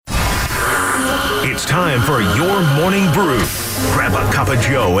It's time for your Morning Brew. Grab a cup of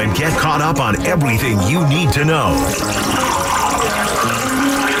Joe and get caught up on everything you need to know.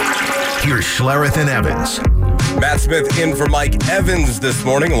 Here's Schlereth and Evans. Matt Smith in for Mike Evans this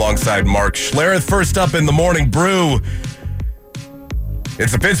morning alongside Mark Schlereth. First up in the Morning Brew,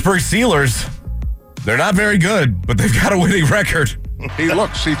 it's the Pittsburgh Steelers. They're not very good, but they've got a winning record. He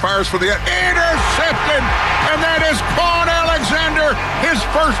looks, he fires for the intercepted, and that is Quan Alexander, his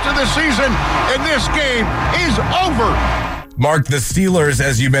first of the season, and this game is over. Mark, the Steelers,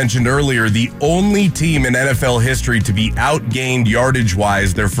 as you mentioned earlier, the only team in NFL history to be outgained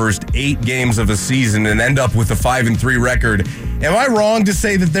yardage-wise their first 8 games of a season and end up with a 5-3 record. Am I wrong to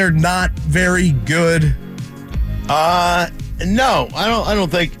say that they're not very good? No, I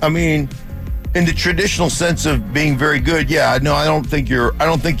don't think. I mean, in the traditional sense of being very good, yeah, no, I don't think you're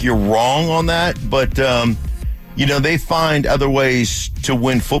wrong on that. But they find other ways to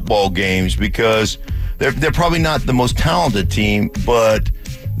win football games because they're probably not the most talented team, but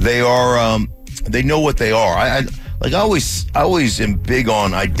they are. They know what they are. I always am big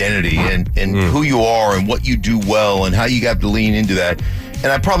on identity and who you are and what you do well and how you have to lean into that.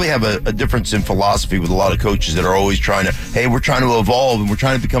 And I probably have a difference in philosophy with a lot of coaches that are always trying to, hey, we're trying to evolve and we're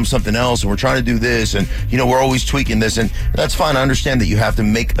trying to become something else and we're trying to do this and, we're always tweaking this. And that's fine. I understand that you have to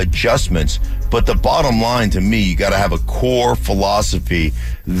make adjustments. But the bottom line to me, you got to have a core philosophy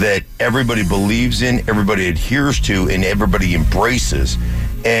that everybody believes in, everybody adheres to, and everybody embraces.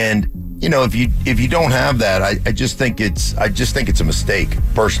 And, if you don't have that, I just think it's a mistake,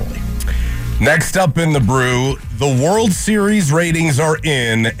 personally. Next up in the brew, the World Series ratings are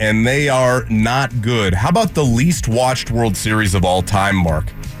in, and they are not good. How about the least watched World Series of all time,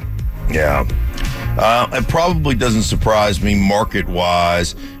 Mark? Yeah. It probably doesn't surprise me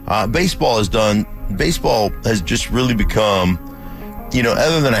market-wise. Baseball has just really become,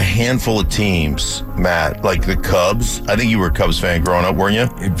 other than a handful of teams, Matt, like the Cubs. I think you were a Cubs fan growing up, weren't you?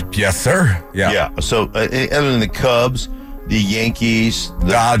 Yes, sir. Yeah. So other than the Cubs, the Yankees, the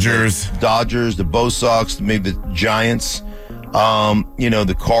Dodgers, the Bo Sox, maybe the Giants,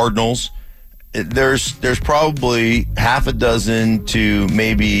 the Cardinals. There's probably half a dozen to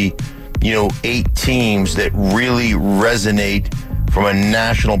maybe 8 teams that really resonate from a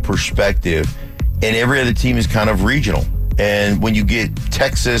national perspective, and every other team is kind of regional. And when you get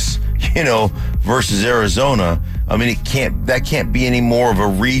Texas, versus Arizona, I mean, that can't be any more of a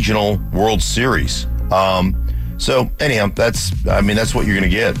regional World Series. So anyhow, that's what you're going to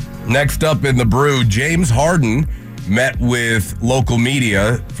get. Next up in the brew, James Harden met with local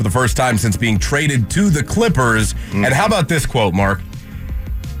media for the first time since being traded to the Clippers. And how about this quote, Mark?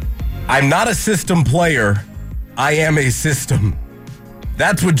 "I'm not a system player. I am a system."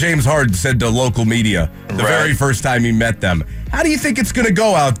 That's what James Harden said to local media the very first time he met them. How do you think it's going to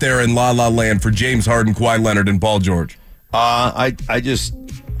go out there in La La Land for James Harden, Kawhi Leonard, and Paul George?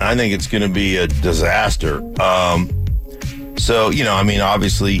 I think it's going to be a disaster.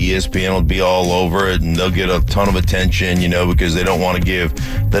 Obviously ESPN will be all over it and they'll get a ton of attention, because they don't want to give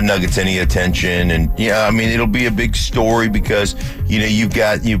the Nuggets any attention. And it'll be a big story because,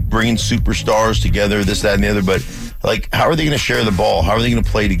 you bringing superstars together, this, that, and the other. But how are they going to share the ball? How are they going to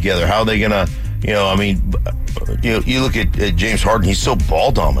play together? How are they going to, you look at James Harden, he's so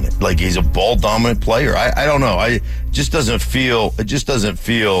ball dominant. He's a ball dominant player. I don't know. It just doesn't feel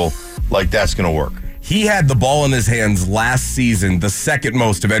like that's going to work. He had the ball in his hands last season, the second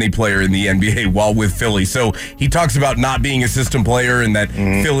most of any player in the NBA while with Philly. So he talks about not being a system player and that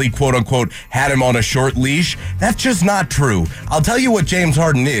Philly, quote unquote, had him on a short leash. That's just not true. I'll tell you what James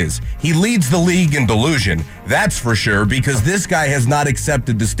Harden is. He leads the league in delusion. That's for sure, because this guy has not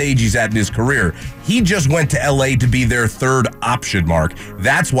accepted the stage he's at in his career. He just went to L.A. to be their third option, Mark.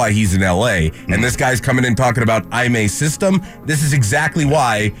 That's why he's in L.A. And this guy's coming in talking about I'm a system. This is exactly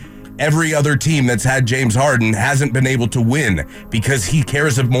why every other team that's had James Harden hasn't been able to win, because he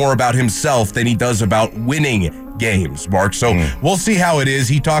cares more about himself than he does about winning games, Mark. So we'll see how it is.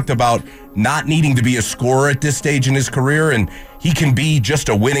 He talked about not needing to be a scorer at this stage in his career, and he can be just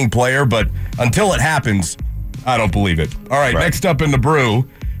a winning player, but until it happens, I don't believe it. All right. Next up in the brew,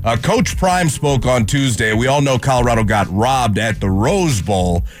 Coach Prime spoke on Tuesday. We all know Colorado got robbed at the Rose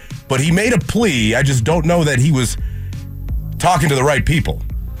Bowl, but he made a plea. I just don't know that he was talking to the right people.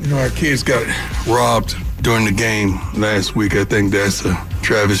 Our kids got robbed during the game last week. I think that's a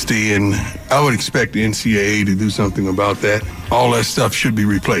travesty, and I would expect the NCAA to do something about that. All that stuff should be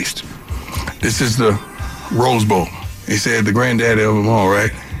replaced. This is the Rose Bowl. They said the granddaddy of them all,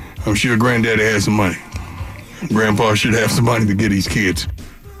 right? I'm sure granddaddy has some money. Grandpa should have some money to get these kids.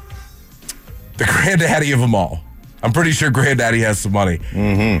 The granddaddy of them all. I'm pretty sure granddaddy has some money.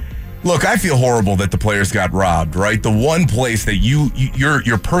 Look, I feel horrible that the players got robbed, right? The one place that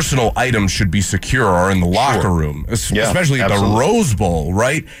your personal items should be secure are in the locker room, especially at the Rose Bowl,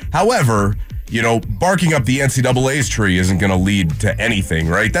 right? However, barking up the NCAA's tree isn't going to lead to anything,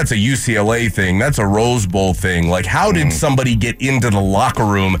 right? That's a UCLA thing. That's a Rose Bowl thing. Like, how did somebody get into the locker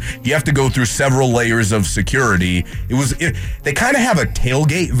room? You have to go through several layers of security. They kind of have a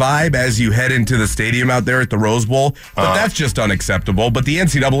tailgate vibe as you head into the stadium out there at the Rose Bowl, but that's just unacceptable. But the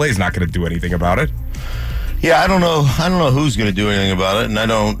NCAA is not going to do anything about it. Yeah, I don't know who's going to do anything about it, and I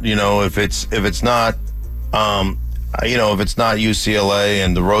don't, if it's not. If it's not UCLA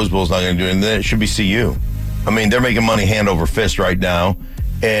and the Rose Bowl's not going to do anything, then it should be CU. I mean, they're making money hand over fist right now,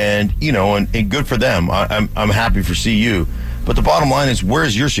 and and good for them. I'm happy for CU, but the bottom line is,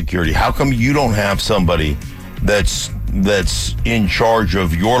 where's your security? How come you don't have somebody that's in charge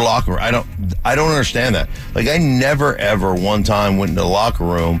of your locker room? I don't understand that. Like, I never ever one time went into the locker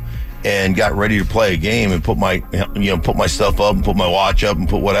room and got ready to play a game and put my stuff up and put my watch up and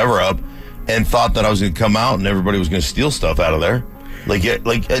put whatever up, and thought that I was going to come out and everybody was going to steal stuff out of there.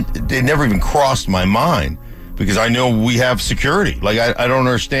 It never even crossed my mind, because I know we have security. Like, I don't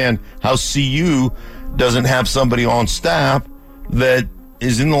understand how CU doesn't have somebody on staff that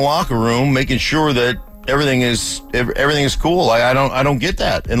is in the locker room making sure that everything is cool. I don't get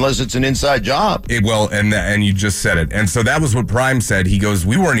that unless it's an inside job. And you just said it. And so that was what Prime said. He goes,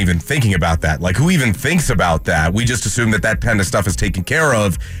 we weren't even thinking about that. Like, who even thinks about that? We just assume that kind of stuff is taken care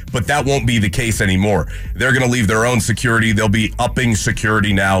of, but that won't be the case anymore. They're going to leave their own security. They'll be upping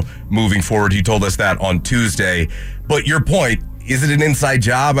security now moving forward. He told us that on Tuesday. But your point, is it an inside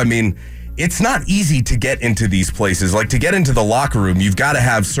job? I mean, it's not easy to get into these places. Like, to get into the locker room, you've got to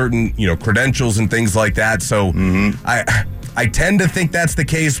have certain, credentials and things like that. So I tend to think that's the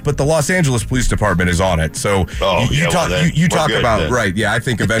case, but the Los Angeles Police Department is on it. So you talk about, right. Yeah, I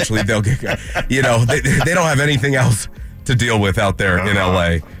think eventually they'll get, they don't have anything else to deal with out there in LA.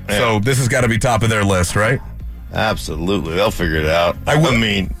 Yeah. So this has got to be top of their list, right? Absolutely. They'll figure it out. I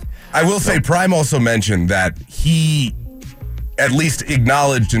will say Prime also mentioned that he at least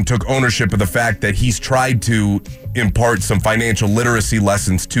acknowledged and took ownership of the fact that he's tried to impart some financial literacy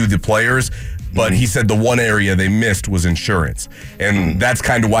lessons to the players, but he said the one area they missed was insurance. And that's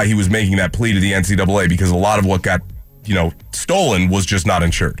kind of why he was making that plea to the NCAA, because a lot of what got, stolen was just not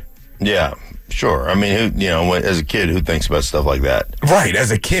insured. Yeah, sure. I mean, as a kid, who thinks about stuff like that? Right,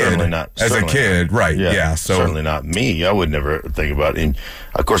 as a kid. Certainly not. Right, yeah. So certainly not me. I would never think about it. And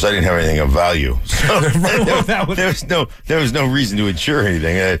of course, I didn't have anything of value. So there was no reason to insure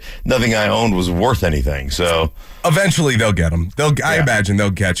anything. Nothing I owned was worth anything. So eventually they'll get them. I imagine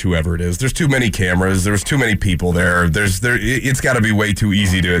they'll catch whoever it is. There's too many cameras. There's too many people there. It's got to be way too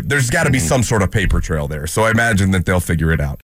easy there's got to be some sort of paper trail there. So I imagine that they'll figure it out.